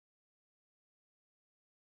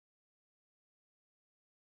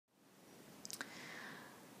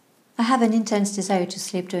I have an intense desire to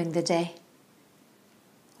sleep during the day,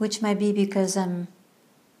 which might be because I'm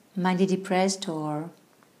mildly depressed, or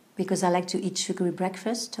because I like to eat sugary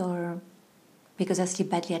breakfast, or because I sleep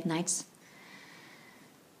badly at nights.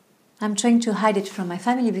 I'm trying to hide it from my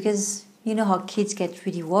family because you know how kids get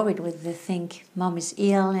really worried when they think mom is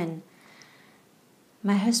ill, and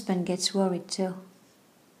my husband gets worried too.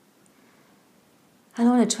 I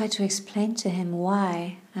don't want to try to explain to him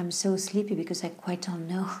why I'm so sleepy because I quite don't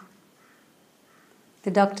know. The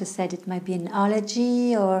doctor said it might be an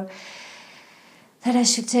allergy, or that I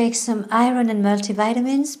should take some iron and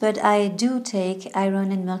multivitamins, but I do take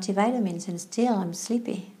iron and multivitamins and still I'm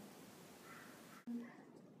sleepy.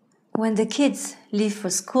 When the kids leave for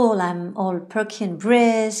school, I'm all perky and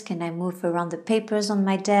brisk and I move around the papers on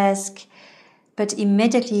my desk. But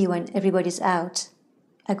immediately when everybody's out,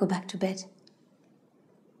 I go back to bed.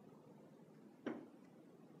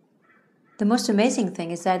 The most amazing thing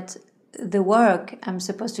is that the work I'm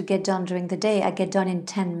supposed to get done during the day, I get done in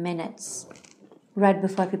 10 minutes, right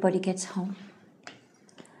before everybody gets home.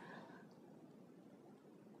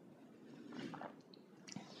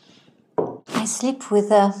 I sleep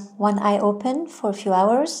with one eye open for a few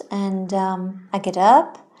hours, and I get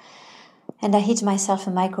up and I heat myself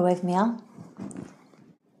a microwave meal.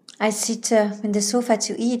 I sit in the sofa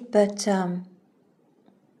to eat, but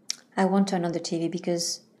I won't turn on the TV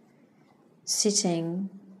because sitting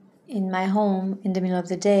in my home in the middle of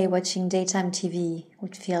the day watching daytime TV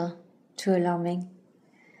would feel too alarming.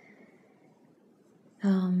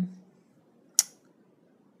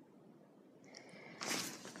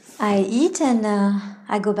 I eat and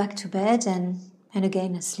I go back to bed and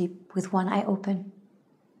again I sleep with one eye open.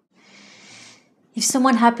 If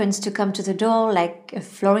someone happens to come to the door, like a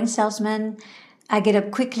flooring salesman, I get up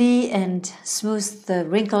quickly and smooth the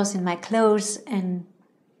wrinkles in my clothes and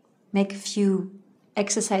make a few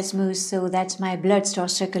exercise moves so that my blood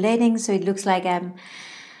starts circulating, so it looks like I'm,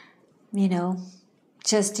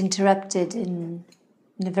 just interrupted in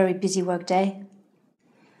a very busy work day.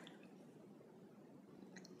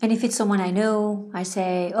 And if it's someone I know, I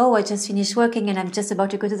say, oh, I just finished working and I'm just about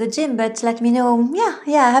to go to the gym, but let me know,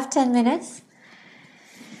 yeah, I have 10 minutes.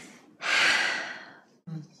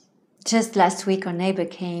 Just last week, our neighbor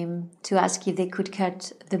came to ask if they could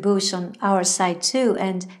cut the bush on our side too.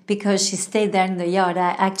 And because she stayed there in the yard, I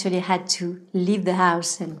actually had to leave the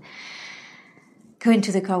house and go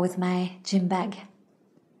into the car with my gym bag.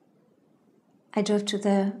 I drove to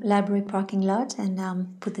the library parking lot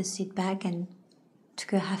and put the seat back and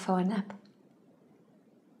took a half-hour nap.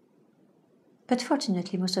 But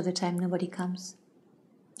fortunately, most of the time, nobody comes,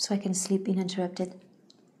 so I can sleep uninterrupted.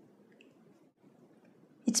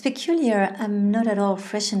 It's peculiar, I'm not at all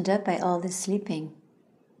freshened up by all this sleeping.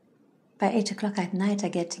 By 8 o'clock at night, I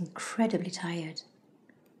get incredibly tired.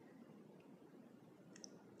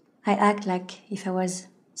 I act like if I was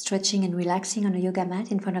stretching and relaxing on a yoga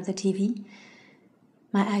mat in front of the TV,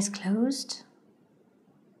 my eyes closed.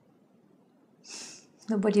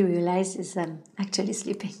 Nobody realizes I'm actually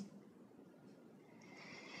sleeping.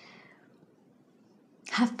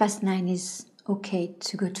 9:30 is okay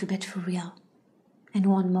to go to bed for real. And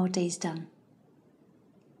one more day is done.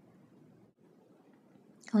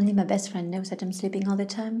 Only my best friend knows that I'm sleeping all the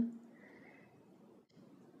time.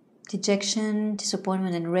 Dejection,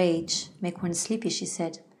 disappointment, and rage make one sleepy, she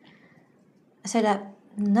said. I said, I'm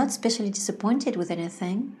not especially disappointed with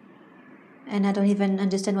anything, and I don't even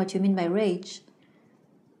understand what you mean by rage.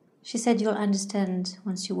 She said, you'll understand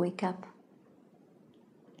once you wake up.